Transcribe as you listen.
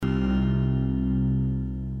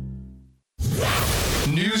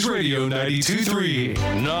News Radio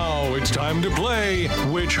 92.3. Now it's time to play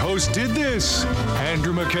Which Host Did This?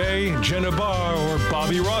 Andrew McKay, Jenna Barr, or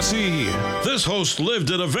Bobby Rossi? This host lived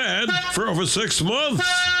in a van for over 6 months.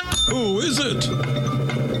 Who is it?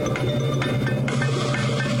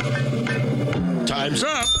 Time's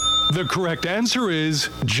up. The correct answer is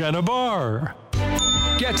Jenna Barr.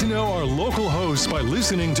 Get to know our local hosts by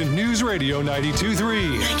listening to News Radio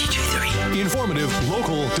 92.3. 92.3. Informative,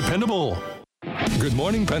 local, dependable. Good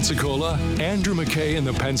morning, Pensacola. Andrew McKay and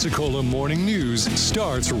the Pensacola Morning News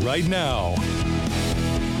starts right now.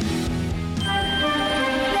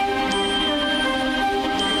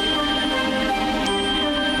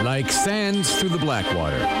 Like sands through the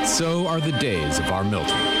Blackwater, so are the days of our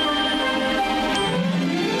Milton.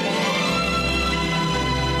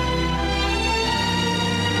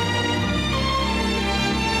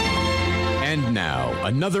 And now,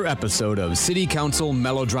 another episode of City Council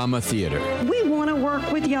Melodrama Theater. We want to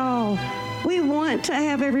work with y'all. We want to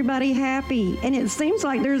have everybody happy. And it seems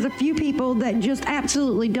like there's a few people that just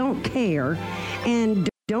absolutely don't care and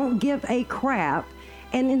don't give a crap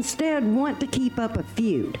and instead want to keep up a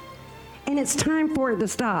feud. And it's time for it to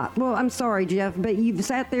stop. Well, I'm sorry, Jeff, but you've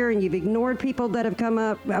sat there and you've ignored people that have come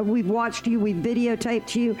up. We've watched you. We've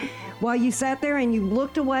videotaped you. While you sat there and you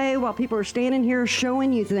looked away while people are standing here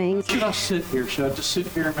showing you things. Should I sit here? Should I just sit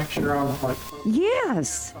here and make sure I'm like...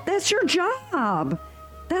 Yes, that's your job.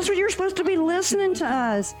 That's what you're supposed to be listening to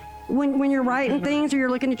us. When you're writing things or you're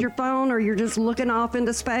looking at your phone or you're just looking off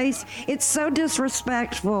into space, it's so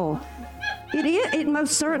disrespectful. It is. It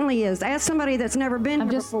most certainly is. Ask somebody that's never been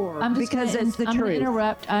here before, because it's the truth. I'm going to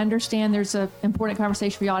interrupt. I understand there's an important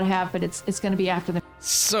conversation for y'all to have, but it's going to be after the...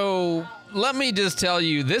 So let me just tell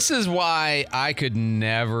you, this is why I could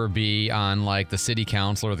never be on like the city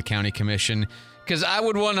council or the county commission, because I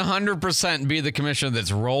would 100% be the commissioner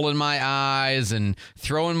that's rolling my eyes and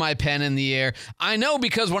throwing my pen in the air. I know,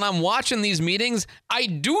 because when I'm watching these meetings, I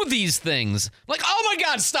do these things. Like, oh my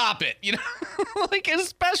God, stop it. You know, like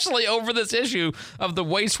especially over this issue of the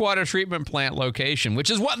wastewater treatment plant location, which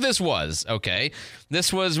is what this was, okay?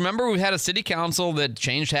 This was, remember, we had a city council that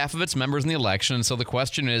changed half of its members in the election. So the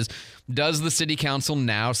question is, does the city council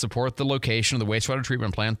now support the location of the wastewater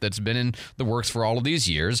treatment plant that's been in the works for all of these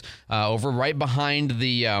years, over right behind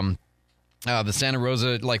the Santa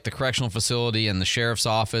Rosa, like the correctional facility and the sheriff's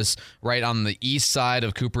office, right on the east side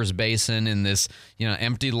of Cooper's Basin, in this, you know,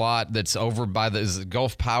 empty lot that's over by the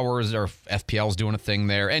Gulf Powers, or FPL's doing a thing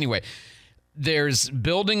there. Anyway, there's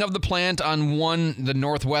building of the plant on the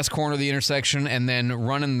northwest corner of the intersection, and then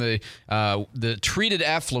running the treated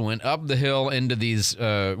effluent up the hill into these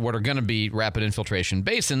what are going to be rapid infiltration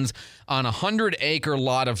basins on a 100-acre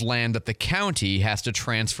lot of land that the county has to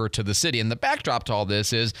transfer to the city. And the backdrop to all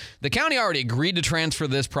this is the county already agreed to transfer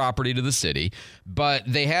this property to the city, but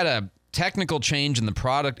they had a technical change in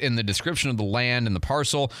the description of the land and the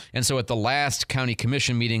parcel, and so at the last county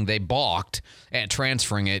commission meeting they balked at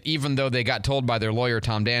transferring it, even though they got told by their lawyer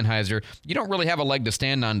Tom Danheiser, you don't really have a leg to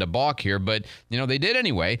stand on to balk here, but you know they did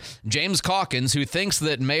anyway. James Calkins, who thinks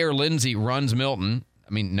that Mayor Lindsay runs Milton,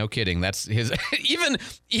 I mean, no kidding. That's his.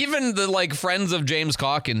 Even the like friends of James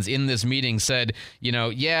Calkins in this meeting said, you know,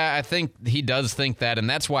 yeah, I think he does think that, and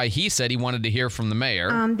that's why he said he wanted to hear from the mayor.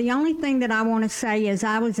 The only thing that I want to say is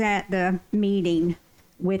I was at the meeting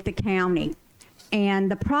with the county,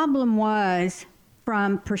 and the problem was,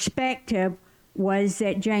 from perspective, was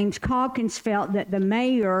that James Calkins felt that the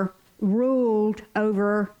mayor ruled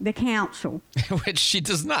over the council. Which she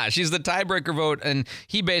does not. She's the tiebreaker vote, and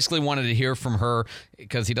he basically wanted to hear from her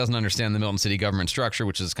because he doesn't understand the Milton City government structure,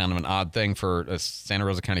 which is kind of an odd thing for a Santa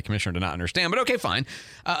Rosa County commissioner to not understand, but okay, fine.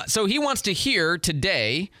 So he wants to hear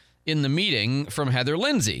today in the meeting from Heather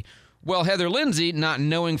Lindsay. Well, Heather Lindsay, not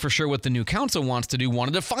knowing for sure what the new council wants to do,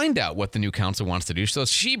 wanted to find out what the new council wants to do. So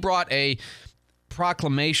she brought a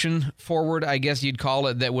proclamation forward, I guess you'd call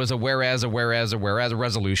it, that was a whereas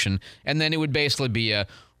resolution, and then it would basically be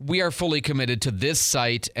we are fully committed to this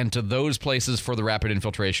site and to those places for the rapid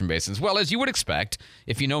infiltration basins. Well, as you would expect,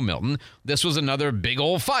 if you know Milton, this was another big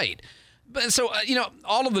old fight. But so, you know,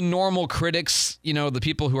 all of the normal critics, you know, the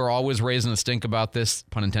people who are always raising a stink about this,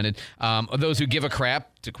 pun intended, those who give a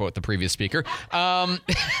crap, to quote the previous speaker,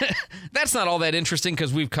 that's not all that interesting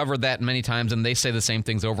because we've covered that many times and they say the same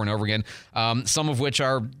things over and over again, some of which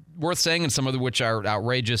are worth saying and some of which are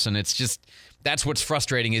outrageous. And it's just, that's what's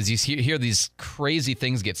frustrating is you hear these crazy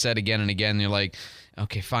things get said again and again. And you're like,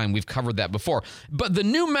 okay, fine, we've covered that before. But the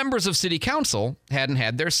new members of City Council hadn't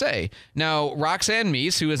had their say. Now, Roxanne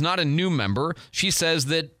Meese, who is not a new member, she says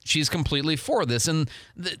that she's completely for this. And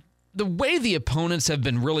the way the opponents have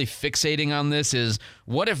been really fixating on this is,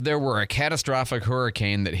 what if there were a catastrophic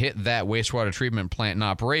hurricane that hit that wastewater treatment plant in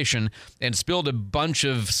operation and spilled a bunch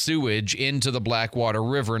of sewage into the Blackwater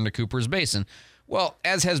River into Cooper's Basin? Well,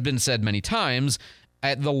 as has been said many times,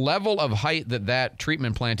 at the level of height that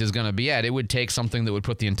treatment plant is going to be at, it would take something that would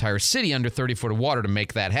put the entire city under 30 foot of water to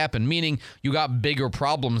make that happen, meaning you got bigger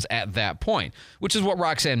problems at that point, which is what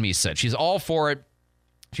Roxanne Meese said. She's all for it.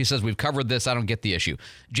 She says, we've covered this. I don't get the issue.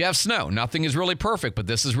 Jeff Snow, nothing is really perfect, but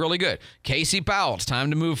this is really good. Casey Powell, it's time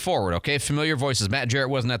to move forward. Okay, familiar voices. Matt Jarrett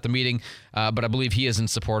wasn't at the meeting, but I believe he is in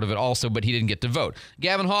support of it also, but he didn't get to vote.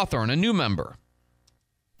 Gavin Hawthorne, a new member.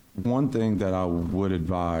 One thing that I would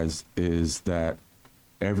advise is that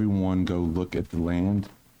everyone go look at the land.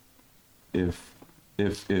 If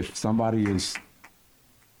somebody is,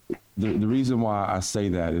 the reason why I say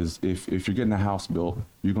that is if you're getting a house built,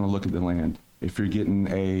 you're going to look at the land. If you're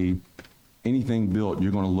getting anything built,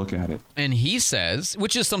 you're going to look at it. And he says,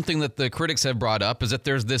 which is something that the critics have brought up, is that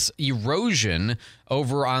there's this erosion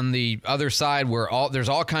over on the other side where there's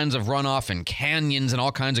all kinds of runoff and canyons and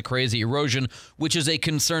all kinds of crazy erosion, which is a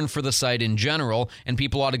concern for the site in general, and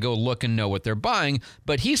people ought to go look and know what they're buying.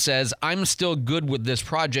 But he says, I'm still good with this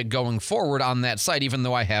project going forward on that site, even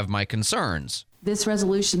though I have my concerns. This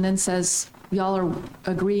resolution then says y'all are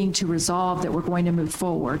agreeing to resolve that we're going to move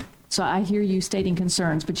forward. So I hear you stating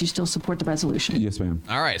concerns, but you still support the resolution. Yes, ma'am.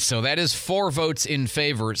 All right, so that is 4 votes in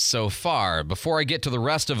favor so far. Before I get to the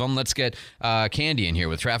rest of them, let's get Candy in here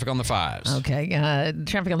with Traffic on the Fives. Okay,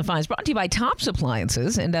 Traffic on the Fives brought to you by Tops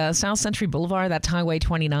Appliances and South Century Boulevard. That's Highway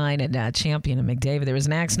 29 at Champion and McDavid. There was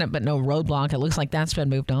an accident, but no roadblock. It looks like that's been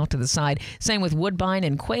moved off to the side. Same with Woodbine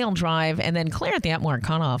and Quail Drive, and then clear at the Atmark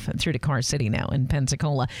cutoff and through to Car City now in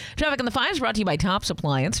Pensacola. Traffic on the Fives brought to you by Tops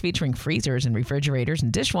Appliance, featuring freezers and refrigerators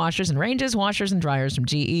and dishwashers and ranges, washers and dryers from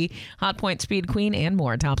GE, Hotpoint, Speed Queen, and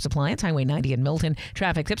more. Tops Appliance, Highway 90 in Milton.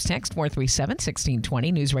 Traffic tips, text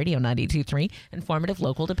 437-1620. News Radio 92.3. Informative,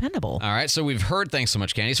 local, dependable. All right, so we've heard, thanks so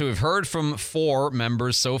much, Candy. So we've heard from 4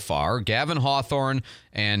 members so far. Gavin Hawthorne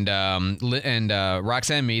and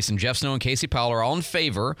Roxanne Meese and Jeff Snow and Casey Powell are all in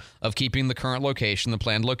favor of keeping the current location, the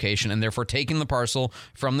planned location, and therefore taking the parcel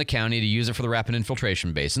from the county to use it for the rapid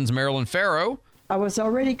infiltration basins. Marilyn Farrow. I was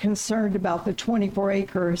already concerned about the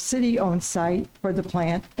 24-acre city-owned site for the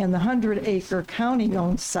plant and the 100-acre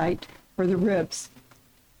county-owned site for the ribs.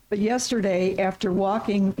 But yesterday, after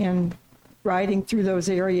walking and riding through those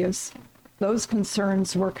areas, those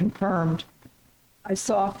concerns were confirmed. I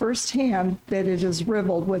saw firsthand that it is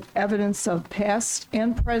riddled with evidence of past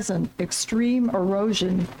and present extreme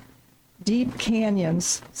erosion, deep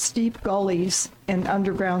canyons, steep gullies, and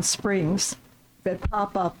underground springs that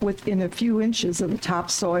pop up within a few inches of the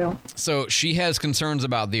topsoil. So she has concerns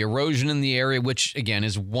about the erosion in the area, which, again,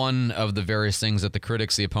 is one of the various things that the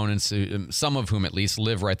critics, the opponents, some of whom at least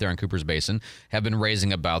live right there in Cooper's Basin, have been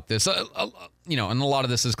raising about this. And a lot of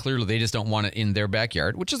this is clearly they just don't want it in their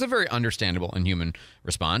backyard, which is a very understandable and human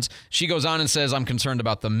response. She goes on and says, I'm concerned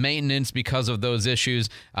about the maintenance because of those issues.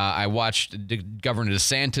 I watched Governor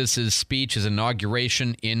DeSantis' speech, his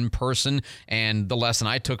inauguration in person, and the lesson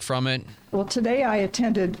I took from it. Well, today I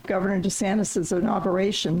attended Governor DeSantis'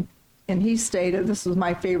 inauguration, and he stated, this was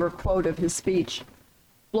my favorite quote of his speech,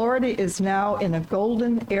 Florida is now in a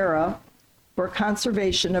golden era for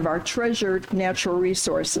conservation of our treasured natural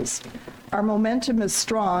resources. Our momentum is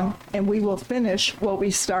strong, and we will finish what we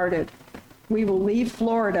started. We will leave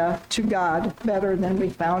Florida to God better than we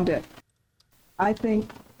found it. I think,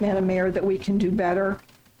 Madam Mayor, that we can do better.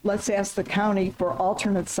 Let's ask the county for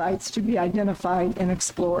alternate sites to be identified and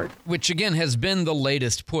explored. Which, again, has been the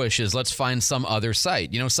latest push, is let's find some other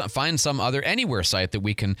site. Find some other anywhere site that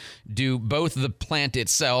we can do both the plant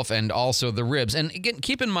itself and also the ribs. And again,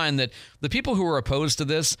 keep in mind that the people who are opposed to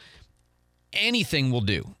this, anything will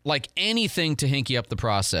do, like anything to hinky up the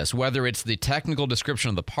process, whether it's the technical description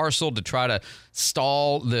of the parcel to try to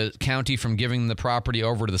stall the county from giving the property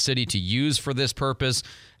over to the city to use for this purpose,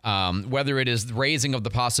 whether it is raising of the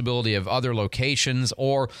possibility of other locations,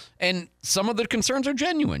 and some of the concerns are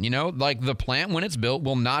genuine, like the plant when it's built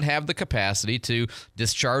will not have the capacity to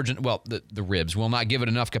discharge, the ribs will not give it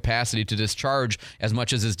enough capacity to discharge as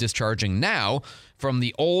much as is discharging now from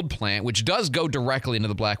the old plant, which does go directly into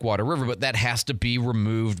the Blackwater River, but that has to be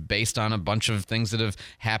removed based on a bunch of things that have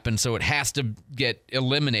happened, so it has to get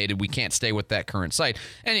eliminated. We can't stay with that current site.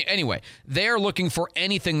 Anyway, they're looking for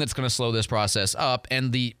anything that's going to slow this process up,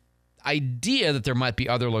 and the idea that there might be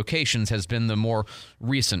other locations has been the more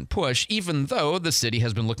recent push, even though the city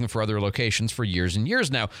has been looking for other locations for years and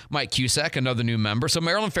years now. Mike Cusack, another new member. So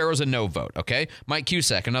Marilyn Farrow's a no vote, okay? Mike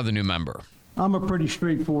Cusack, another new member. I'm a pretty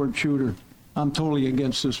straightforward shooter. I'm totally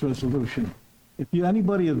against this resolution. If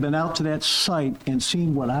anybody has been out to that site and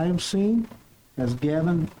seen what I have seen, as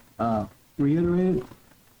Gavin reiterated,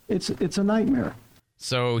 it's a nightmare.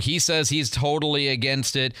 So he says he's totally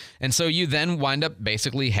against it. And so you then wind up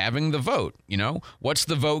basically having the vote. You know, what's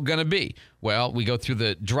the vote going to be? Well, we go through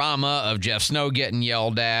the drama of Jeff Snow getting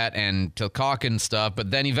yelled at and to Calkins stuff. But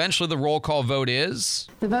then eventually the roll call vote is?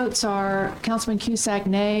 The votes are Councilman Cusack,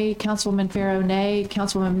 nay. Councilwoman Farrow, nay.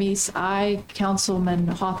 Councilwoman Meese, aye. Councilman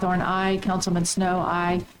Hawthorne, aye. Councilman Snow,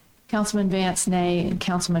 aye. Councilman Vance, nay. And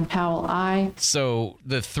Councilman Powell, aye. So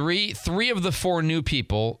the three of the four new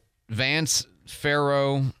people, Vance,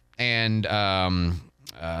 Farrow, and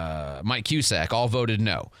Mike Cusack, all voted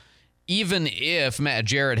no. Even if Matt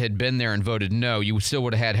Jarrett had been there and voted no, you still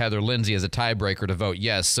would have had Heather Lindsay as a tiebreaker to vote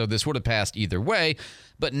yes. So this would have passed either way.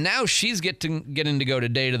 But now she's getting to go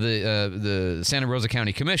today to the Santa Rosa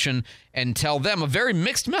County Commission and tell them a very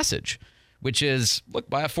mixed message, which is, look,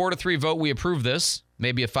 by a 4-3 vote, we approve this.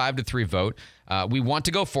 Maybe a 5-3 vote. We want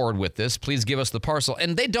to go forward with this. Please give us the parcel.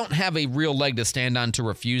 And they don't have a real leg to stand on to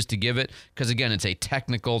refuse to give it because, again, it's a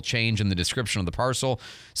technical change in the description of the parcel.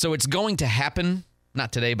 So it's going to happen.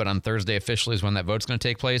 Not today, but on Thursday officially is when that vote's going to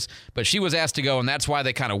take place. But she was asked to go, and that's why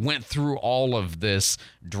they kind of went through all of this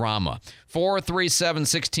drama. 4, 3, 7,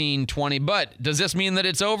 16, 20. But does this mean that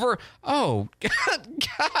it's over? Oh,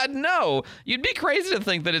 God, no. You'd be crazy to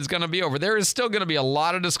think that it's going to be over. There is still going to be a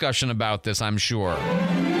lot of discussion about this, I'm sure,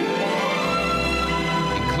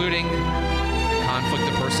 including conflict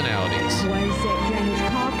of personalities. Was that James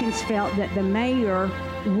Calkins felt that the mayor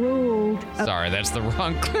ruled... Sorry, that's the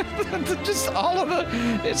wrong clip. Just all of the...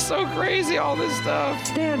 It's so crazy, all this stuff.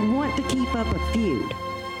 Instead, want to keep up a feud.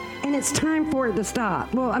 And it's time for it to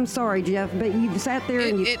stop. Well, I'm sorry, Jeff, but you've sat there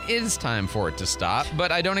and It is time for it to stop,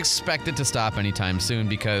 but I don't expect it to stop anytime soon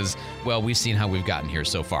because, well, we've seen how we've gotten here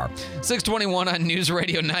so far. 621 on News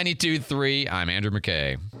Radio 92.3. I'm Andrew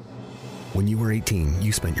McKay. When you were 18,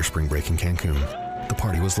 you spent your spring break in Cancun. The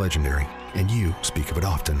party was legendary, and you speak of it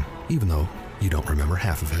often, even though you don't remember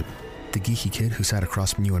half of it. The geeky kid who sat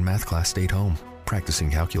across from you in math class stayed home,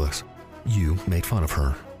 practicing calculus. You made fun of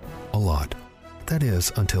her. A lot. That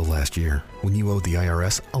is, until last year, when you owed the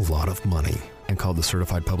IRS a lot of money and called the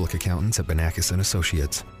certified public accountants at Banakis &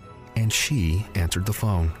 Associates. And she answered the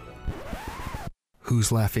phone.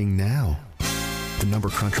 Who's laughing now? The number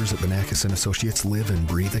crunchers at Banakis & Associates live and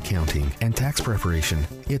breathe accounting and tax preparation.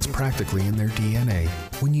 It's practically in their DNA.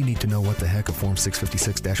 When you need to know what the heck a Form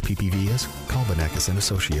 656-PPV is, call Banakis &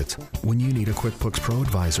 Associates. When you need a QuickBooks Pro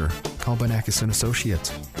advisor, call Banakis &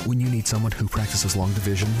 Associates. When you need someone who practices long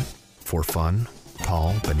division for fun,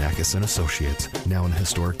 call Banakis & Associates. Now in the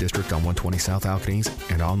historic district on 120 South Alcanese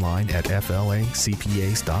and online at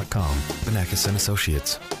flacpas.com. Banakis &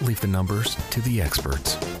 Associates. Leave the numbers to the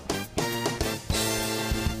experts.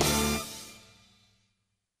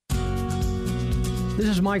 This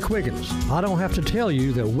is Mike Wiggins. I don't have to tell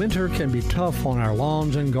you that winter can be tough on our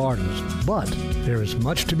lawns and gardens, but there is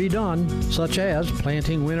much to be done, such as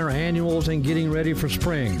planting winter annuals and getting ready for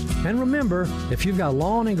spring. And remember, if you've got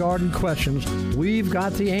lawn and garden questions, we've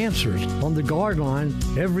got the answers on the Garden Line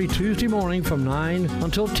every Tuesday morning from 9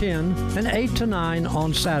 until 10 and 8 to 9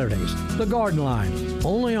 on Saturdays. The Garden Line,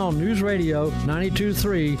 only on News Radio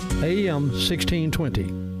 92.3 AM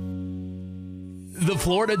 1620. The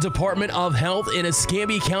Florida Department of Health in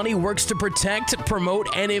Escambia County works to protect,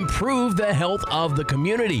 promote, and improve the health of the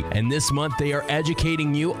community. And this month, they are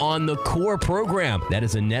educating you on the CORE program. That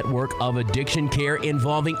is a network of addiction care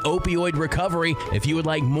involving opioid recovery. If you would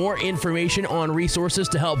like more information on resources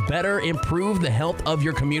to help better improve the health of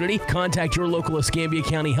your community, contact your local Escambia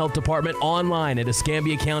County Health Department online at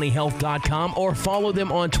escambiacountyhealth.com or follow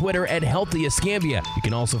them on Twitter at Healthy Escambia. You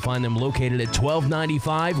can also find them located at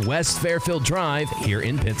 1295 West Fairfield Drive here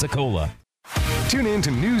in Pensacola. Tune in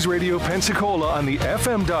to News Radio Pensacola on the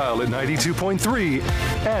FM dial at 92.3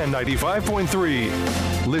 and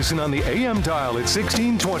 95.3. Listen on the AM dial at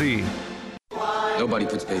 1620. Nobody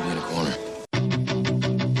puts baby in a corner.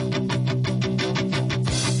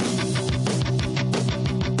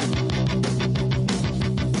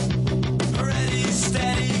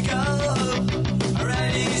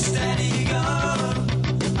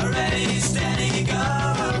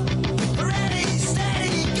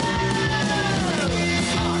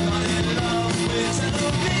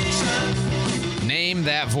 Name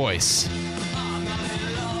that voice.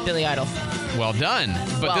 Billy Idol. Well done.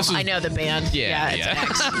 But this is, I know the band. Yeah. It's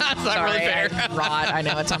X. It's not Sorry, really fair. Rod, I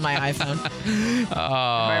know it's on my iPhone.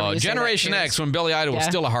 Oh, Generation X, when Billy Idol was Yeah.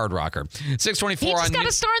 still a hard rocker. 624 He on just got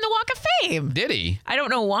a star in the Walk of Fame. Did he? I don't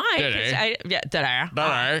know why. Did he? Did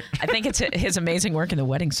I? I think it's his amazing work in The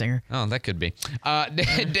Wedding Singer. Oh, that could be.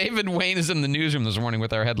 David Wayne is in the newsroom this morning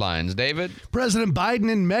with our headlines. David? President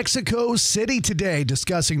Biden in Mexico City today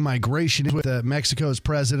discussing migration with Mexico's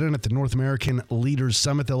president at the North American Leaders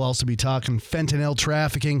Summit. They'll also be talking fentanyl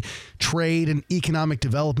trafficking, trade, and economic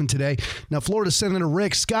development today. Now, Florida Senator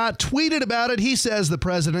Rick Scott tweeted about it. He says the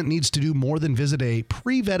president needs to do more than visit a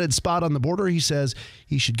pre-vetted spot on the border. He says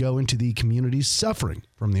he should go into the communities suffering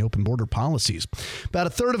from the open border policies. About a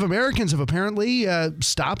third of Americans have apparently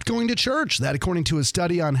stopped going to church. That, according to a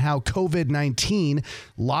study on how COVID-19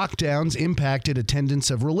 lockdowns impacted attendance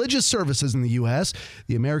of religious services in the U.S.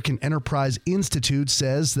 The American Enterprise Institute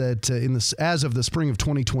says that as of the spring of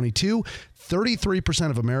 2022, 33%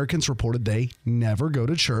 of Americans reported they never go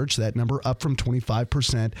to church. That number up from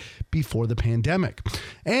 25% before the pandemic.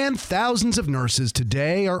 And thousands of nurses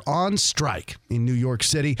today are on strike in New York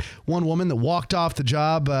City. One woman that walked off the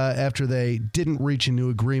job after they didn't reach a new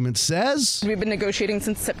agreement says, "We've been negotiating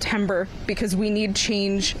since September because we need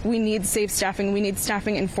change. We need safe staffing. We need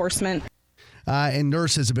staffing enforcement." And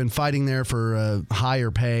nurses have been fighting there for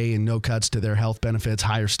higher pay and no cuts to their health benefits,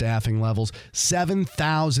 higher staffing levels.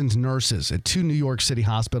 7,000 nurses at 2 New York City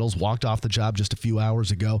hospitals walked off the job just a few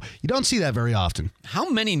hours ago. You don't see that very often. How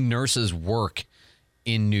many nurses work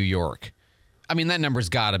in New York? I mean, that number's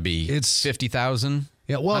got to be 50,000.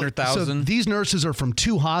 Yeah, well, 100,000. so these nurses are from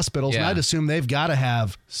 2 hospitals, and I'd assume they've got to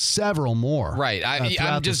have several more. Right.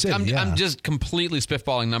 I'm just completely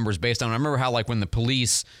spitballing numbers based on. I remember how, like, when the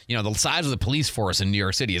police, the size of the police force in New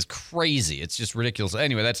York City is crazy. It's just ridiculous.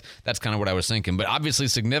 Anyway, that's kind of what I was thinking, but obviously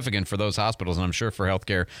significant for those hospitals, and I'm sure for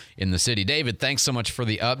healthcare in the city. David, thanks so much for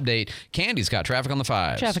the update. Candy's got traffic on the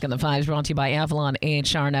 5s. Traffic on the 5s brought to you by Avalon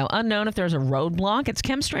AHR. Now, unknown if there's a roadblock. It's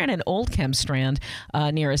Chemstrand and Old Chemstrand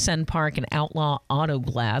near Ascend Park and Outlaw Auto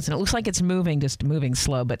Glass. And it looks like it's moving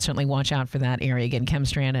slow, but certainly watch out for that area. Again,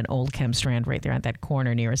 Chemstrand and Old Chemstrand right there at that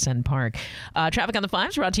corner near Ascend Park. Traffic on the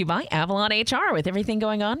 5s brought to you by Avalon HR. With everything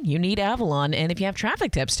going on, you need Avalon. And if you have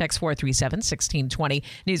traffic tips, text 437-1620.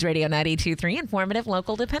 News Radio 92.3, informative,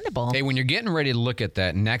 local, dependable. Hey, when you're getting ready to look at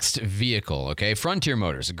that next vehicle, okay, Frontier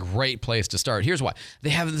Motors, a great place to start. Here's why. They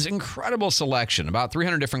have this incredible selection, about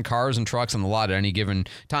 300 different cars and trucks on the lot at any given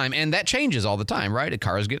time. And that changes all the time, right?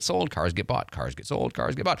 Cars get sold, cars get bought, cars get sold,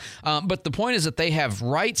 cars get bought. But the point is that they have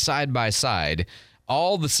right side by side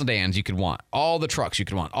all the sedans you could want, all the trucks you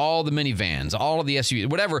could want, all the minivans, all of the SUVs,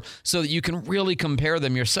 whatever, so that you can really compare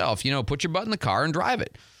them yourself. Put your butt in the car and drive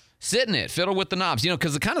it. Sit in it, fiddle with the knobs,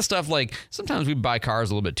 because the kind of stuff, like, sometimes we buy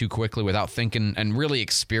cars a little bit too quickly without thinking and really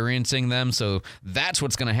experiencing them. So that's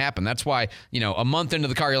what's going to happen. That's why, a month into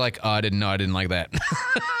the car, you're like, oh, I didn't like that.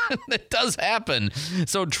 That does happen.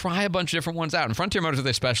 So try a bunch of different ones out. And Frontier Motors, what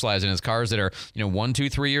they specialize in is cars that are, 1, 2,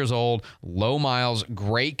 3 years old, low miles,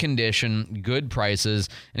 great condition, good prices.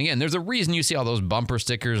 And again, there's a reason you see all those bumper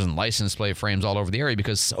stickers and license plate frames all over the area,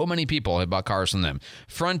 because so many people have bought cars from them.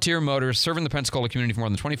 Frontier Motors, serving the Pensacola community for more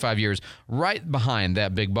than 25 years, right behind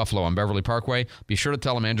that big Buffalo on Beverly Parkway. Be sure to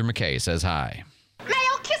tell them Andrew McKay says hi. Mel,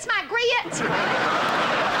 kiss my grits.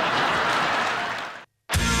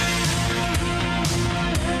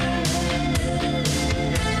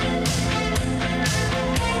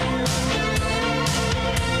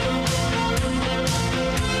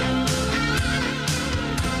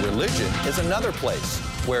 Religion is another place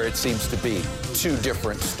where it seems to be 2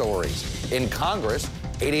 different stories. In Congress,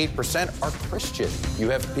 88% are Christian.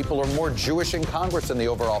 You have people who are more Jewish in Congress than the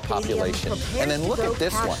overall population. And then look at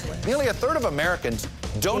this one. Nearly a third of Americans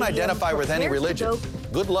don't identify with any religion.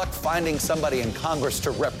 Good luck finding somebody in Congress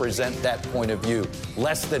to represent that point of view.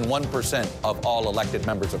 Less than 1% of all elected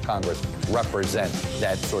members of Congress represent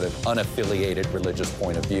that sort of unaffiliated religious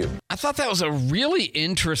point of view. I thought that was a really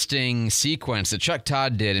interesting sequence that Chuck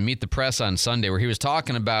Todd did in Meet the Press on Sunday, where he was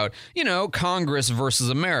talking about, Congress versus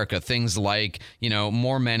America. Things like,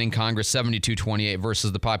 more men in Congress, 72-28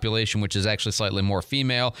 versus the population, which is actually slightly more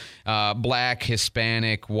female, black,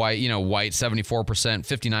 Hispanic, white, white, 74%,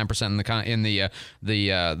 59% in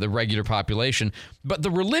the regular population. But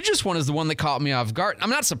the religious one is the one that caught me off guard. I'm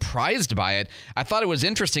not surprised by it. I thought it was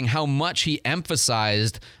interesting how much he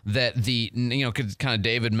emphasized that kind of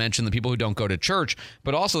David mentioned the people who don't go to church,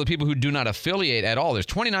 but also the people who do not affiliate at all. There's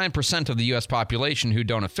 29% of the U.S. population who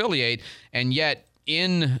don't affiliate, and yet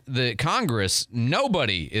in the Congress,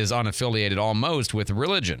 nobody is unaffiliated almost with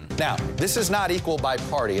religion. Now, this is not equal by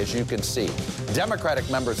party, as you can see. Democratic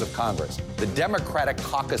members of Congress, the Democratic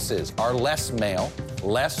caucuses are less male,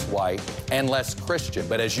 less white, and less Christian.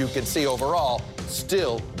 But as you can see overall,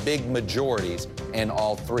 still big majorities in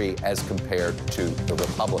all three as compared to the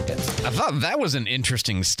Republicans. I thought that was an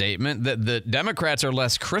interesting statement, that the Democrats are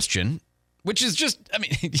less Christian. Which is just, I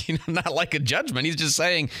mean, not like a judgment. He's just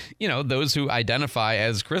saying, those who identify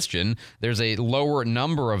as Christian, there's a lower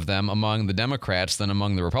number of them among the Democrats than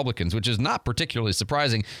among the Republicans, which is not particularly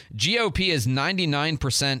surprising. GOP is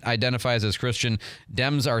 99% identifies as Christian.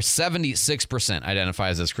 Dems are 76%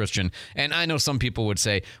 identifies as Christian. And I know some people would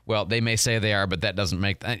say, well, they may say they are, but that doesn't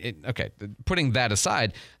make... Okay, putting that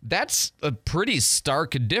aside, that's a pretty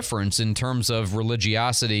stark difference in terms of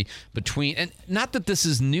religiosity between... And not that this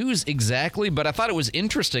is news exactly, but I thought it was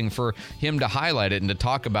interesting for him to highlight it and to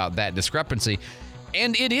talk about that discrepancy.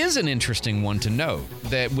 And it is an interesting one to note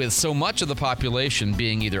that with so much of the population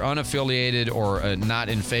being either unaffiliated or not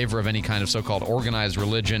in favor of any kind of so-called organized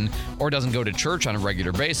religion or doesn't go to church on a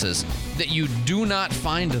regular basis, that you do not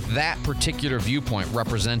find that particular viewpoint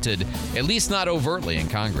represented, at least not overtly, in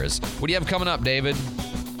Congress. What do you have coming up, David?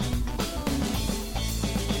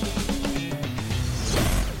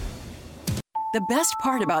 The best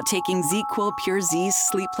part about taking ZzzQuil Pure Z's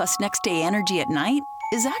Sleep Plus Next Day Energy at night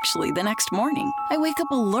is actually the next morning. I wake up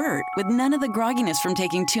alert with none of the grogginess from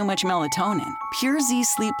taking too much melatonin. Pure Z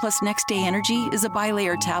Sleep Plus Next Day Energy is a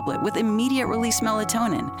bilayer tablet with immediate release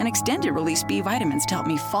melatonin and extended release B vitamins to help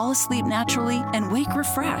me fall asleep naturally and wake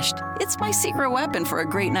refreshed. It's my secret weapon for a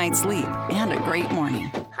great night's sleep and a great morning.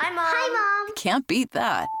 Hi, Mom. Hi, Mom. Can't beat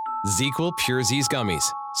that. ZzzQuil Pure Z's Gummies.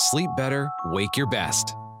 Sleep better, wake your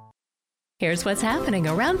best. Here's what's happening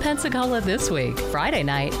around Pensacola this week. Friday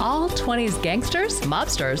night, all 20s gangsters,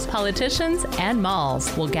 mobsters, politicians, and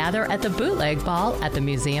malls will gather at the Bootleg Ball at the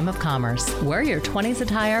Museum of Commerce. Wear your 20s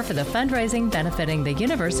attire for the fundraising benefiting the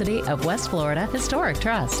University of West Florida Historic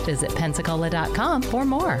Trust. Visit Pensacola.com for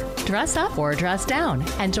more. Dress up or dress down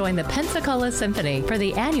and join the Pensacola Symphony for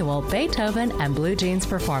the annual Beethoven and Blue Jeans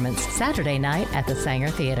performance Saturday night at the Sanger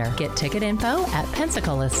Theater. Get ticket info at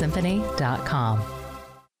PensacolaSymphony.com.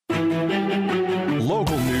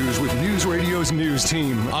 Local news with News Radio's news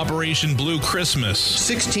team. Operation Blue Christmas.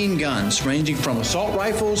 16 guns ranging from assault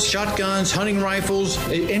rifles, shotguns, hunting rifles,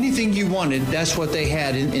 anything you wanted, that's what they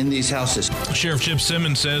had in these houses. Sheriff Chip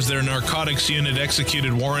Simmons says their narcotics unit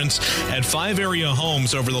executed warrants at 5 area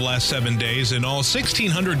homes over the last 7 days, and all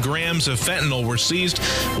 1,600 grams of fentanyl were seized,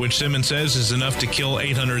 which Simmons says is enough to kill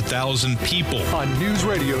 800,000 people. On News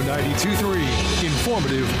Radio 92.3,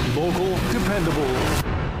 informative, local, dependable.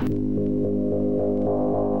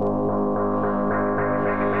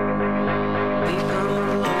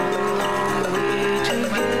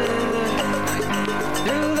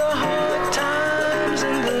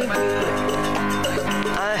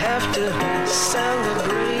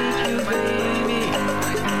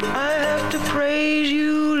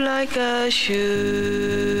 I should.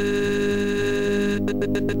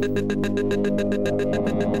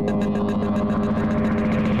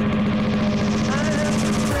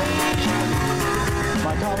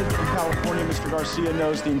 My colleague from California, Mr. Garcia,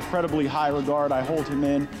 knows the incredibly high regard I hold him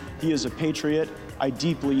in. He is a patriot. I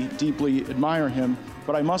deeply, deeply admire him,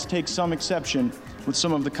 but I must take some exception with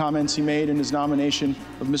some of the comments he made in his nomination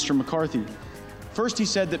of Mr. McCarthy. First, he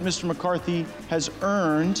said that Mr. McCarthy has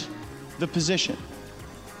earned the position.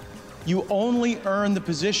 You only earn the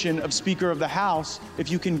position of Speaker of the House if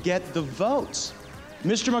you can get the votes.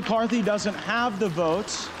 Mr. McCarthy doesn't have the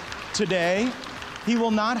votes today. He will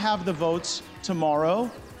not have the votes tomorrow,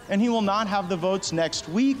 and he will not have the votes next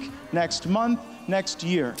week, next month, next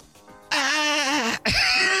year.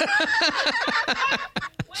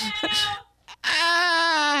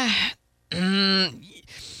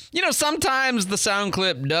 Sometimes the sound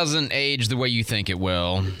clip doesn't age the way you think it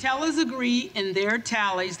will. Tellers agree in their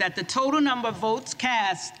tallies that the total number of votes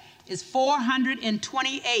cast is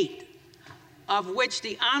 428, of which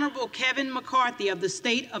the Honorable Kevin McCarthy of the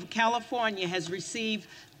state of California has received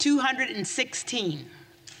 216.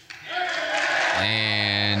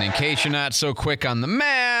 And in case you're not so quick on the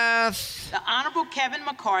math, the Honorable Kevin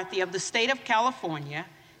McCarthy of the state of California,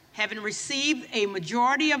 having received a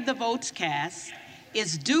majority of the votes cast,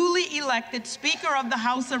 is duly elected Speaker of the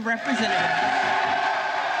House of Representatives.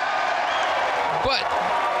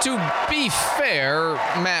 But To be fair,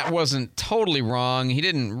 Matt wasn't totally wrong. He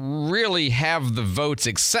didn't really have the votes,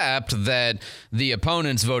 except that the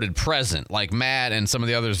opponents voted present. Like Matt and some of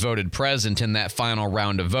the others voted present in that final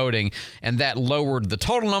round of voting, and that lowered the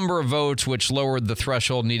total number of votes, which lowered the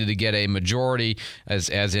threshold needed to get a majority, as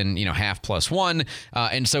in, half plus one.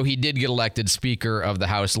 And so he did get elected Speaker of the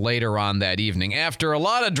House later on that evening after a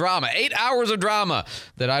lot of drama, 8 hours of drama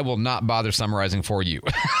that I will not bother summarizing for you.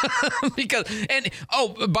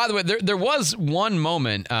 By the way, there was one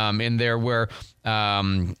moment in there where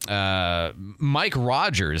Mike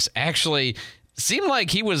Rogers actually seemed like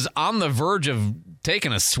he was on the verge of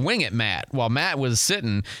taking a swing at Matt while Matt was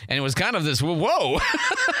sitting, and it was kind of this, whoa,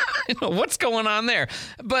 what's going on there?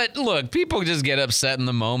 But look, people just get upset in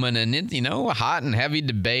the moment, and a hot and heavy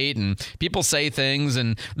debate, and people say things,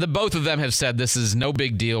 and the both of them have said this is no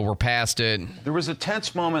big deal, we're past it. There was a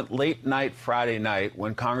tense moment late night Friday night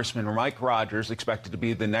when Congressman Mike Rogers, expected to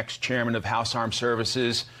be the next chairman of House Armed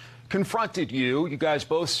Services, confronted you. You guys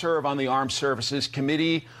both serve on the Armed Services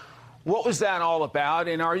Committee. What was that all about,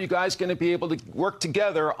 and are you guys going to be able to work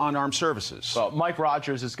together on armed services? Well, Mike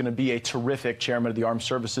Rogers is going to be a terrific chairman of the Armed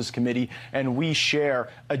Services Committee, and we share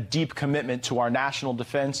a deep commitment to our national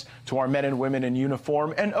defense, to our men and women in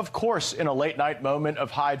uniform. And of course, in a late night moment of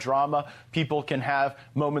high drama, people can have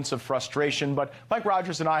moments of frustration. But Mike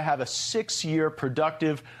Rogers and I have a 6-year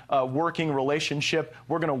productive working relationship.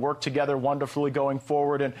 We're going to work together wonderfully going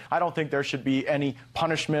forward, and I don't think there should be any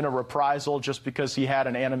punishment or reprisal just because he had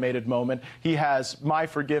an animated moment. He has my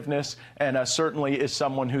forgiveness, and certainly is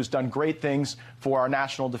someone who's done great things for our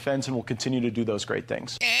national defense and will continue to do those great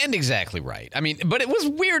things. And exactly right. I mean, but it was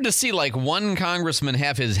weird to see one congressman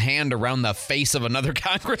have his hand around the face of another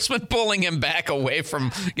congressman, pulling him back away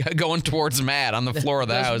from going towards Matt on the floor of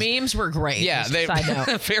the House. Those memes were great. Yeah, they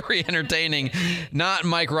very entertaining. Not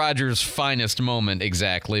Mike Rogers' finest moment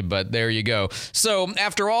exactly, but there you go. So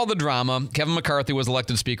after all the drama, Kevin McCarthy was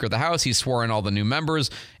elected Speaker of the House. He swore in all the new members,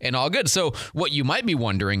 and all good. So what you might be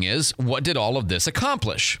wondering is, what did all of this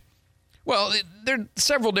accomplish? Well, there are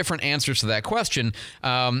several different answers to that question.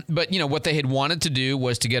 But, what they had wanted to do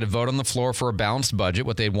was to get a vote on the floor for a balanced budget.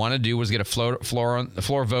 What they'd want to do was get a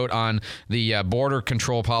floor vote on the border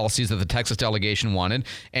control policies that the Texas delegation wanted.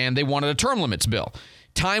 And they wanted a term limits bill.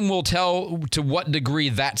 Time will tell to what degree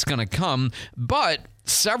that's going to come. But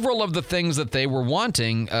several of the things that they were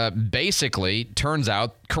wanting basically turns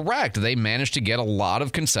out correct. They managed to get a lot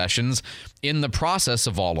of concessions in the process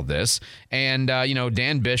of all of this. And,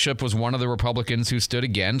 Dan Bishop was one of the Republicans who stood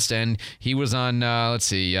against, and he was on,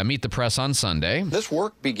 Meet the Press on Sunday. This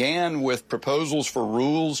work began with proposals for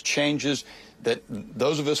rules changes that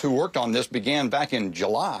those of us who worked on this began back in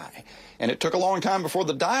July. And it took a long time before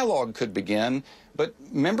the dialogue could begin. But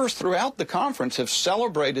members throughout the conference have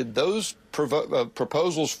celebrated those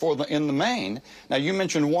proposals in the main. Now, you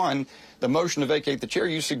mentioned one, the motion to vacate the chair.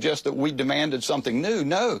 You suggest that we demanded something new.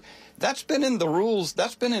 No, that's been in the rules.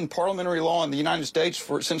 That's been in parliamentary law in the United States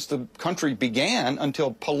since the country began,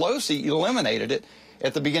 until Pelosi eliminated it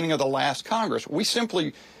at the beginning of the last Congress. We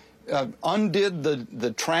simply undid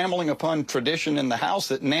the trammeling upon tradition in the House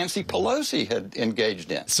that Nancy Pelosi had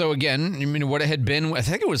engaged in. So again, what it had been, I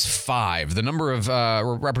think it was 5. The number of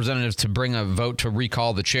representatives to bring a vote to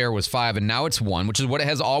recall the chair was 5, and now it's 1, which is what it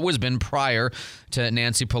has always been prior to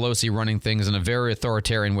Nancy Pelosi running things in a very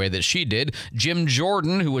authoritarian way that she did. Jim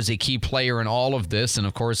Jordan, who was a key player in all of this, and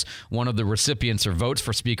of course one of the recipients or votes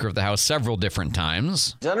for Speaker of the House several different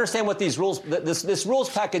times. To understand what these rules, this rules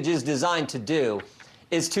package is designed to do,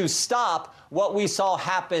 is to stop what we saw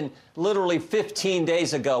happen literally 15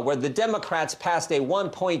 days ago, where the Democrats passed a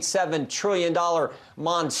 $1.7 trillion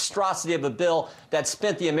monstrosity of a bill that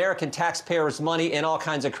spent the American taxpayers' money in all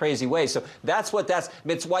kinds of crazy ways. So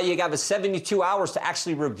it's why you have 72 hours to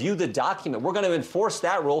actually review the document. We're going to enforce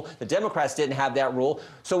that rule. The Democrats didn't have that rule.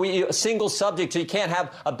 So a single subject, so you can't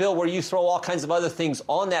have a bill where you throw all kinds of other things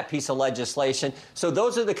on that piece of legislation. So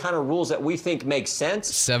those are the kind of rules that we think make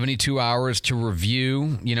sense. 72 hours to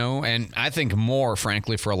review, and I think more,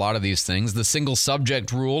 frankly, for a lot of these things. The single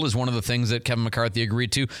subject rule is one of the things that Kevin McCarthy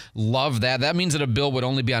agreed to. Love that. That means that a bill would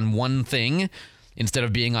only be on one thing instead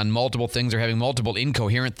of being on multiple things or having multiple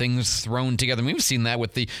incoherent things thrown together. We've seen that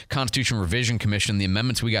with the Constitution Revision Commission, the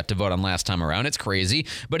amendments we got to vote on last time around. It's crazy,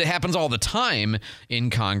 but it happens all the time in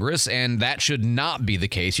Congress, and that should not be the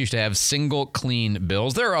case. You should have single, clean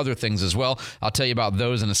bills. There are other things as well. I'll tell you about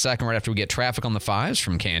those in a second, right after we get traffic on the 5s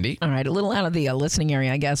from Candy. All right, a little out of the listening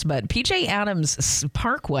area, I guess, but P.J. Adams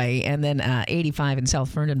Parkway and then 85 and South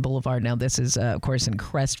Vernon Boulevard. Now, this is, of course, in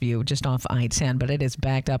Crestview, just off I-10, but it is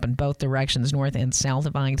backed up in both directions, north and south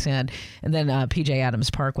of I-10, and then P.J. Adams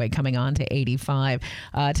Parkway coming on to 85.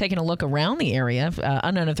 Taking a look around the area,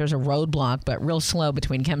 unknown if there's a roadblock, but real slow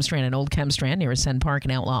between Chemstrand and Old Chemstrand near Ascend Park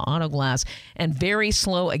and Outlaw Auto Glass, and very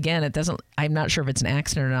slow again. I'm not sure if it's an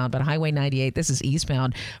accident or not, but Highway 98, this is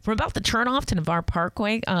eastbound from about the turnoff to Navarre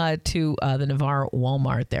Parkway to the Navarre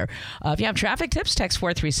Walmart there. If you have traffic tips, text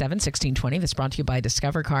 437-1620. This is brought to you by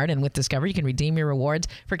Discover Card, and with Discover, you can redeem your rewards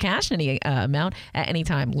for cash in any amount at any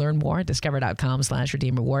time. Learn more at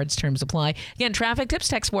discover.com/redeem rewards. Terms apply. Again, traffic tips,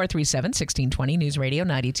 text 437-1620. News Radio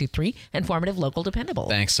 92.3, informative, local, dependable.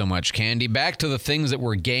 Thanks so much, Candy. Back to the things that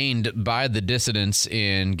were gained by the dissidents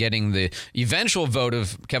in getting the eventual vote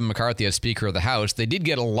of Kevin McCarthy as Speaker of the House. They did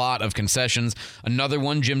get a lot of concessions. Another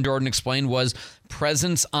one, Jim Jordan explained, was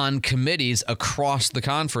presence on committees across the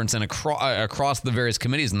conference and across the various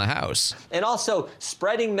committees in the House. And also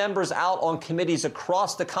spreading members out on committees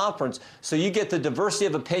across the conference so you get the diversity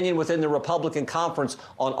of opinion within the Republican conference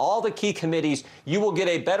on all the key committees. You will get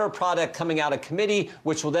a better product coming out of committee,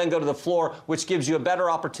 which will then go to the floor, which gives you a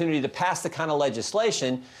better opportunity to pass the kind of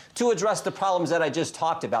legislation to address the problems that I just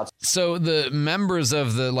talked about. So the members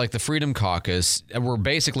of the Freedom Caucus were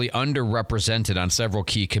basically underrepresented on several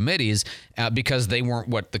key committees because they weren't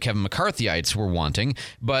what the Kevin McCarthyites were wanting,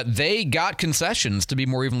 but they got concessions to be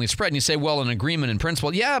more evenly spread. And you say, well, an agreement in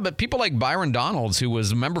principle. Yeah, but people like Byron Donalds, who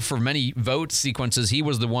was a member for many vote sequences, he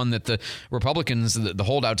was the one that the Republicans, the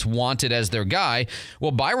holdouts, wanted as their guy.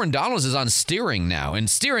 Well, Byron Donalds is on steering now. And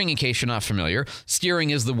steering, in case you're not familiar, steering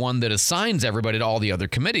is the one that assigns everybody to all the other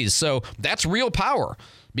committees. So that's real power,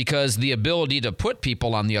 because the ability to put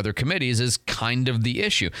people on the other committees is kind of the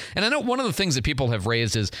issue. And I know one of the things that people have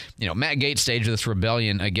raised is, Matt Gaetz staged this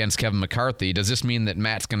rebellion against Kevin McCarthy. Does this mean that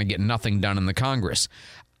Matt's going to get nothing done in the Congress?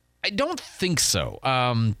 I don't think so.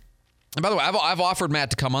 By the way, I've offered Matt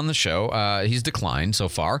to come on the show. He's declined so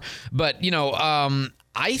far. But,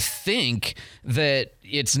 I think that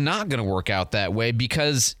it's not going to work out that way,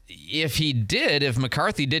 because if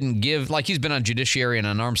McCarthy didn't give, he's been on Judiciary and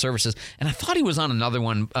on Armed Services, and I thought he was on another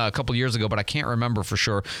one a couple years ago, but I can't remember for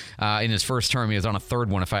sure. In his first term, he was on a third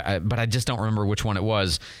one, but I just don't remember which one it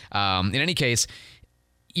was. In any case,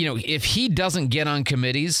 if he doesn't get on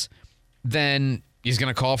committees, then he's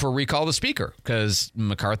going to call for a recall of the Speaker, because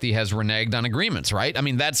McCarthy has reneged on agreements, right? I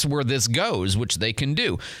mean, that's where this goes, which they can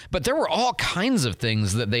do. But there were all kinds of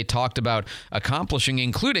things that they talked about accomplishing,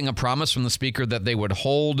 including a promise from the Speaker that they would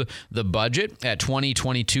hold the budget at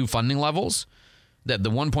 2022 funding levels, that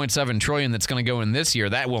the $1.7 trillion that's going to go in this year,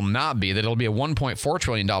 that will not be, that it'll be a $1.4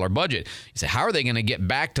 trillion budget. You say, how are they going to get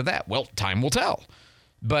back to that? Well, time will tell.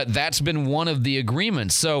 But that's been one of the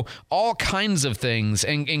agreements. So all kinds of things,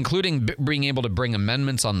 including being able to bring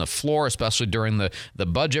amendments on the floor, especially during the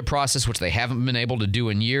budget process, which they haven't been able to do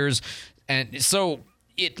in years. And so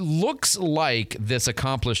it looks like this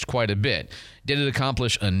accomplished quite a bit. Did it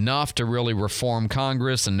accomplish enough to really reform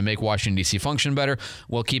Congress and to make Washington, D.C. function better?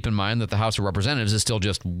 Well, keep in mind that the House of Representatives is still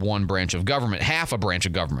just one branch of government, half a branch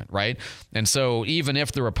of government, right? And so even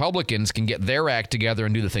if the Republicans can get their act together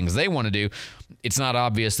and do the things they want to do, it's not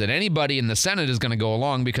obvious that anybody in the Senate is going to go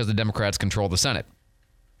along, because the Democrats control the Senate.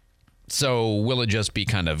 So will it just be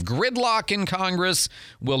kind of gridlock in Congress?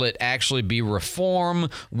 Will it actually be reform?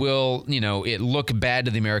 Will, it look bad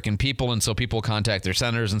to the American people, and so people contact their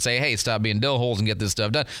senators and say, hey, stop being dill holes and get this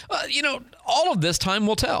stuff done? All of this time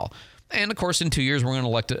will tell. And, of course, in 2 years, we're going to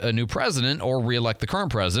elect a new president or reelect the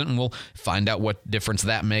current president, and we'll find out what difference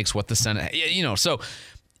that makes, what the Senate, So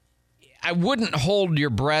I wouldn't hold your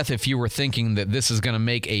breath if you were thinking that this is going to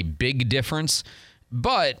make a big difference.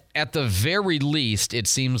 But at the very least, it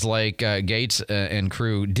seems like Gaetz and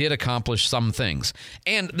crew did accomplish some things.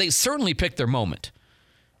 And they certainly picked their moment.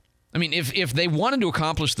 I mean, if they wanted to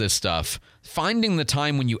accomplish this stuff, finding the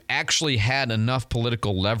time when you actually had enough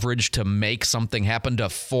political leverage to make something happen, to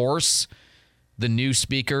force the new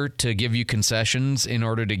speaker to give you concessions in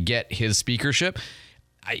order to get his speakership,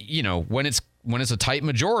 when it's a tight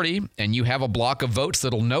majority and you have a block of votes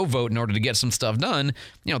that'll no vote in order to get some stuff done,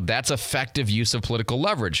 that's effective use of political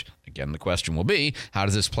leverage. Again, the question will be, how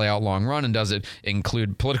does this play out long run, and does it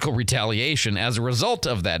include political retaliation as a result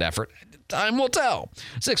of that effort? Time will tell.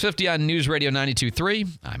 650 on News Radio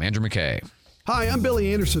 92.3. I'm Andrew McKay. Hi, I'm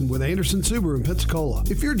Billy Anderson with Anderson Subaru in Pensacola.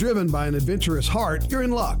 If you're driven by an adventurous heart, you're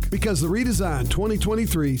in luck, because the redesigned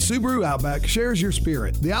 2023 Subaru Outback shares your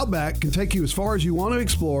spirit. The Outback can take you as far as you want to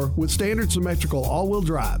explore with standard symmetrical all-wheel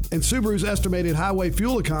drive. And Subaru's estimated highway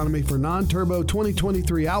fuel economy for non-turbo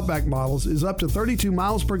 2023 Outback models is up to 32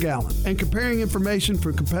 miles per gallon. And comparing information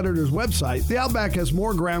from competitors' website, the Outback has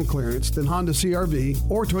more ground clearance than Honda CR-V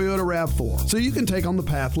or Toyota RAV4. So you can take on the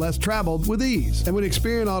path less traveled with ease. And when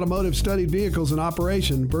Experian Automotive studied vehicles vehicles in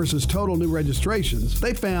operation versus total new registrations,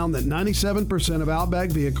 they found that 97% of Outback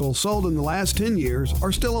vehicles sold in the last 10 years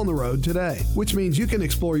are still on the road today, which means you can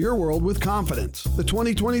explore your world with confidence. The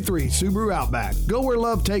 2023 Subaru Outback. Go where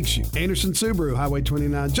love takes you. Anderson Subaru, Highway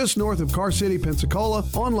 29, just north of Car City, Pensacola.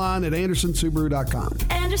 Online at andersonsubaru.com.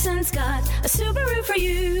 Anderson's got a Subaru for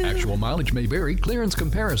you. Actual mileage may vary. Clearance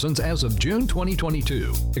comparisons as of June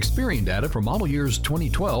 2022. Experience data for model years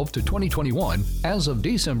 2012 to 2021 as of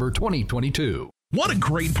December 2022. Want a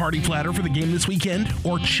great party platter for the game this weekend?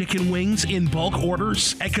 Or chicken wings in bulk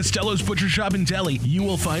orders? At Costello's Butcher Shop and Deli, you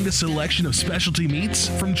will find a selection of specialty meats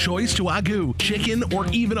from choice to Wagyu, chicken, or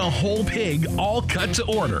even a whole pig, all cut to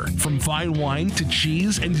order. From fine wine to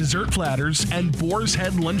cheese and dessert platters and boar's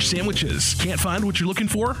head lunch sandwiches. Can't find what you're looking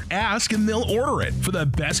for? Ask and they'll order it. For the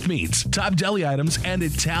best meats, top deli items, and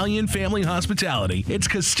Italian family hospitality, it's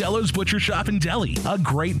Costello's Butcher Shop and Deli, a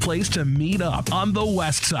great place to meet up on the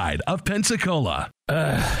west side of Pensacola.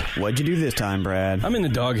 What'd you do this time, Brad? I'm in the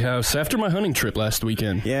doghouse after my hunting trip last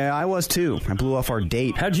weekend. Yeah, I was too. I blew off our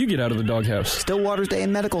date. How'd you get out of the doghouse? Stillwater's Day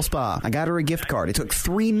and Medical Spa. I got her a gift card. It took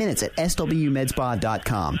 3 minutes at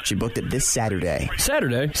swmedspa.com. She booked it this Saturday.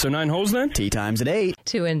 Saturday? So 9 holes then? Tea time's at 8.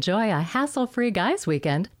 To enjoy a hassle-free guys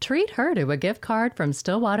weekend, treat her to a gift card from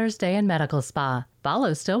Stillwater's Day and Medical Spa.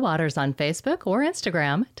 Follow Stillwater's on Facebook or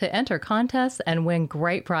Instagram to enter contests and win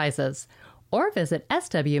great prizes. Or visit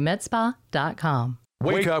swmedspa.com.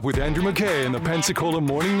 Wake up with Andrew McKay in the Pensacola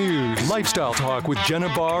Morning News. Lifestyle talk with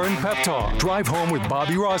Jenna Barr and Pep Talk. Drive home with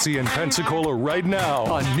Bobby Rossi in Pensacola right now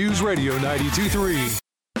on News Radio 92.3.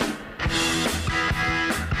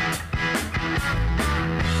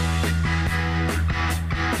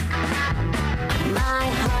 My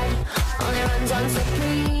heart only runs on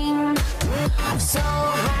Supreme. So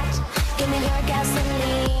hot, give me your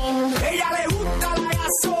gasoline. Ella le gusta la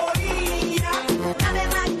gasolina. Dame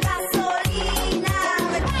más gasolina.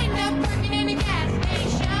 Wind up working in a gas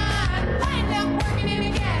station. Wind up working in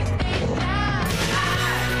a gas station.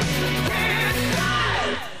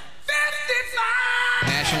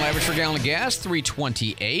 National average for a gallon of gas,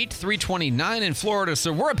 $3.28, $3.29 in Florida,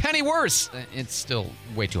 so we're a penny worse. It's still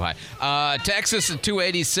way too high. Texas is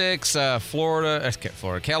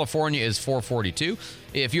 $2.86. California is $4.42.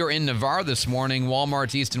 If you're in Navarre this morning,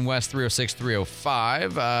 Walmart's East and West 306,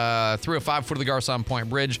 305. 305 foot of the Garcon Point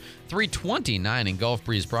Bridge, 329 in Gulf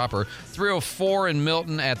Breeze proper. 304 in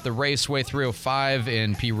Milton at the Raceway, 305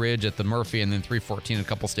 in Pea Ridge at the Murphy, and then 314 at a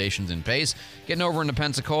couple stations in Pace. Getting over into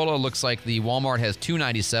Pensacola, looks like the Walmart has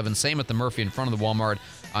 297. Same at the Murphy in front of the Walmart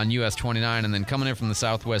on US 29, and then coming in from the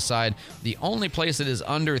southwest side, the only place that is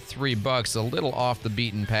under $3, a little off the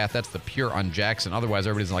beaten path, that's the Pure on Jackson. Otherwise,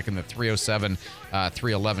 everybody's like in the 307,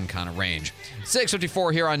 311 kind of range.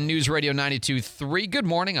 6:54 here on News Radio 92.3. Good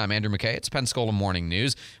morning, I'm Andrew McKay. It's Pensacola Morning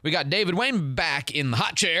News. We got David Wayne back in the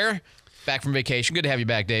hot chair. Back from vacation. Good to have you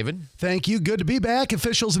back, David. Thank you. Good to be back.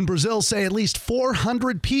 Officials in Brazil say at least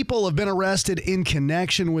 400 people have been arrested in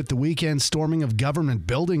connection with the weekend storming of government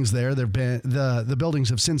buildings there. The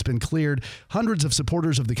buildings have since been cleared. Hundreds of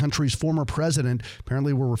supporters of the country's former president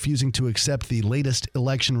apparently were refusing to accept the latest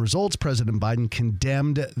election results. President Biden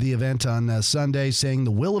condemned the event on Sunday, saying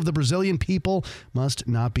the will of the Brazilian people must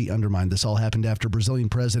not be undermined. This all happened after Brazilian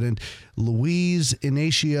President Luiz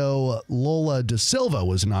Inácio Lula da Silva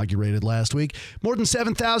was inaugurated last week. More than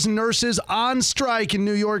 7,000 nurses on strike in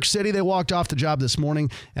New York City. They walked off the job this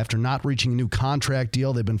morning after not reaching a new contract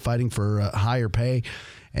deal. They've been fighting for higher pay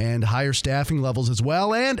and higher staffing levels as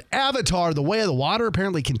well. And Avatar, The Way of the Water,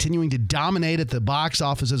 apparently continuing to dominate at the box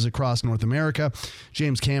offices across North America.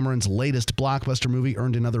 James Cameron's latest blockbuster movie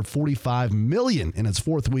earned another $45 million in its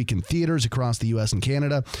fourth week in theaters across the U.S. and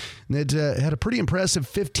Canada. And it had a pretty impressive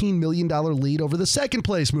 $15 million lead over the second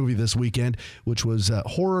place movie this weekend, which was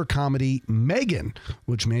horror comedy Megan,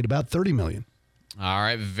 which made about $30 million. All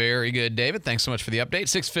right, very good, David. Thanks so much for the update.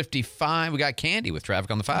 6:55, we got Candy with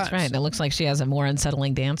Traffic on the 5. That's right. It looks like she has a more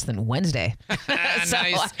unsettling dance than Wednesday. Nice.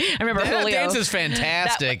 I remember that Julio. dance is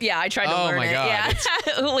fantastic. I tried to learn it. God. Yeah.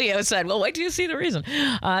 Julio said, well, wait till you see the reason.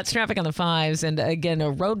 It's Traffic on the 5s. And again,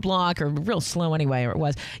 a roadblock, or real slow anyway, or it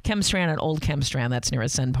was Chemstrand and Old Chemstrand. That's near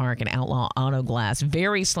Ascend Park and Outlaw Auto Glass.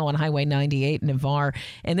 Very slow on Highway 98 Navarre.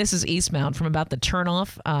 And this is eastbound from about the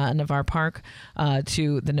turnoff Navarre Park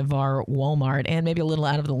to the Navarre Walmart. And maybe a little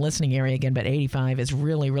out of the listening area again, but 85 is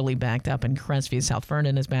really, really backed up, and Crestview, South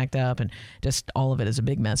Vernon is backed up, and just all of it is a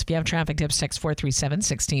big mess. If you have traffic tips, text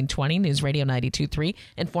 437-1620, News Radio 92.3,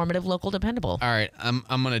 informative, local, dependable. All right, I'm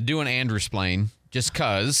going to do an Andrew-splain just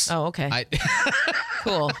because. Oh, okay.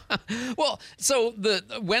 Cool. Well, so the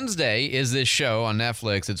Wednesday is this show on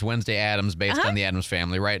Netflix. It's Wednesday Addams, based on the Addams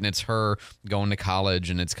Family, right? And it's her going to college,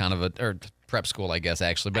 and it's kind of prep school, I guess,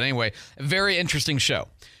 actually. But anyway, very interesting show.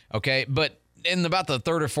 Okay, but in about the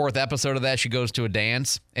third or fourth episode of that, she goes to a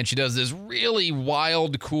dance, and she does this really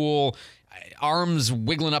wild, cool, arms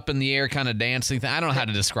wiggling up in the air kind of dancing thing. I don't know how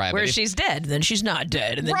to describe Where it. she's dead, then she's not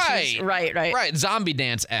dead. And then she's, right. Zombie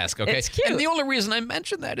dance-esque, okay? It's cute. And the only reason I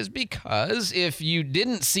mention that is because if you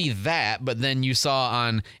didn't see that, but then you saw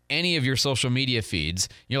on any of your social media feeds,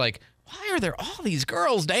 you're like, why are there all these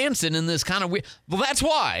girls dancing in this kind of weird... Well, that's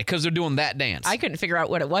why, because they're doing that dance. I couldn't figure out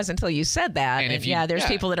what it was until you said that. And if you- there's yeah.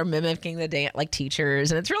 people that are mimicking the dance, like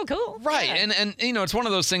teachers, and it's real cool. Right, Yeah. and you know, it's one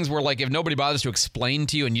of those things where, like, if nobody bothers to explain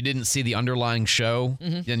to you and you didn't see the underlying show,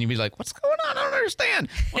 then you'd be like, what's going on? I don't understand.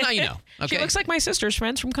 Well, now you know. Okay. She looks like my sister's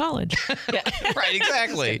friends from college. Right,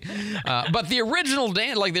 exactly. But the original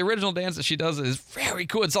dance, that she does is very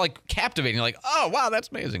cool. It's like captivating. Like, oh, wow, that's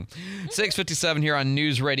amazing. 6:57 here on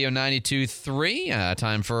News Radio 92.3.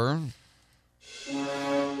 Time for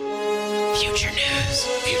Future News.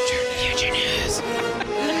 Future News.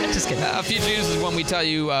 Just kidding. Future News is when we tell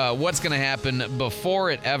you what's going to happen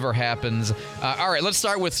before it ever happens. All right, let's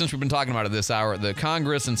start with, since we've been talking about it this hour, the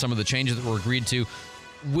Congress and some of the changes that were agreed to.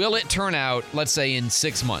 Will it turn out, let's say, in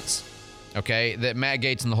 6 months, okay, that Matt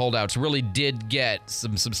Gaetz and the holdouts really did get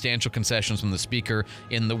some substantial concessions from the Speaker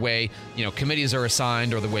in the way, you know, committees are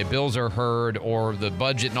assigned or the way bills are heard or the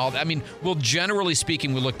budget and all that? I mean, well, generally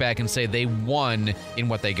speaking, we look back and say they won in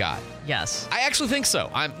what they got. Yes. I actually think so.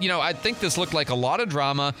 I think this looked like a lot of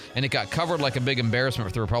drama, and it got covered like a big embarrassment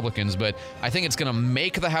with the Republicans, but I think it's going to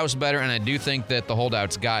make the House better, and I do think that the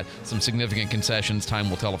holdouts got some significant concessions. Time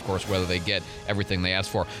will tell, of course, whether they get everything they asked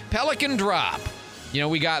for. Pelican drop. You know,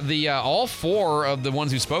 we got the all four of the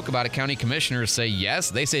ones who spoke about it, county commissioners, say yes.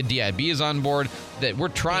 They say DIB is on board, that we're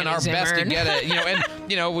trying our best to get it. You know, and,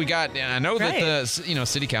 you know, we got, I know that the, you know,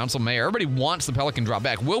 city council, mayor, everybody wants the Pelican drop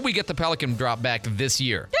back. Will we get the Pelican drop back this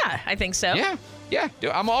year? Yeah, I think so. Yeah.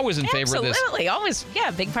 I'm always in favor of this. Absolutely. Always.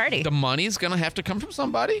 Yeah, big party. The money's going to have to come from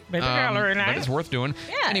somebody. Maybe gallery night. But it's worth doing.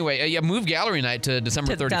 Yeah. Anyway, move gallery night to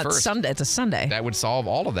December 31st. It's a Sunday. That would solve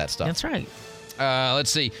all of that stuff. That's right. Let's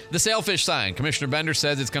see. The Sailfish sign. Commissioner Bender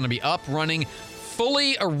says it's going to be up, running,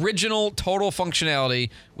 fully original, total functionality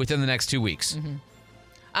within the next 2 weeks.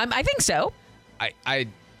 I think so. I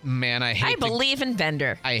believe in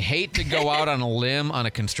Bender. I hate to go out on a limb on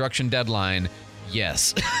a construction deadline.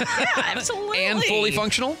 Yes. Yeah, absolutely. And fully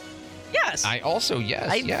functional? Yes. I also, yes.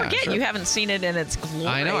 I forget you haven't seen it in its glory.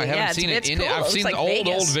 I know, I haven't seen it. Cool. I've seen like old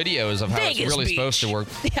Vegas. videos of how Vegas it's really Beach. supposed to work.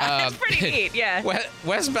 Yeah, it's pretty neat, yeah.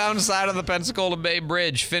 Westbound side of the Pensacola Bay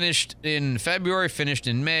Bridge finished in February, finished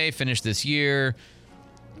in May, finished this year.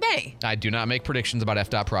 May. I do not make predictions about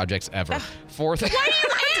FDOT projects ever. Why do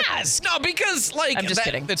you ask? No, because, like, I'm just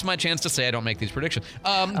kidding. It's my chance to say I don't make these predictions.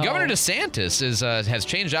 Governor DeSantis has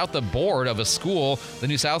changed out the board of a school, the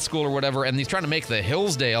New South School or whatever, and he's trying to make the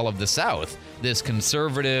Hillsdale of the South this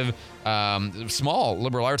conservative, small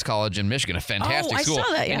liberal arts college in Michigan, a fantastic school. I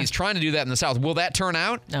saw that, yeah. And he's trying to do that in the South. Will that turn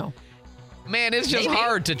out? No. Man, it's just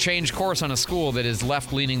hard to change course on a school that is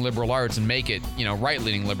left-leaning liberal arts and make it, you know,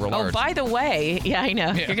 right-leaning liberal arts. Oh, by the way, yeah, I know.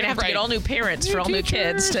 Yeah, You're going to have to right. get all new parents for all new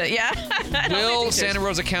kids to, Will Santa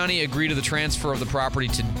Rosa County agree to the transfer of the property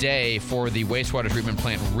today for the wastewater treatment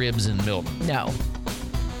plant Ribs in Milton? No.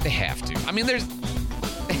 They have to. I mean, they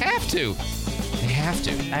have to. They have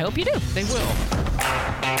to. I hope you do. They will.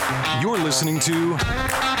 You're listening to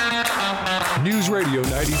News Radio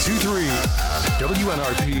 92.3,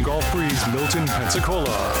 WNRP Gulf Breeze, Milton, Pensacola.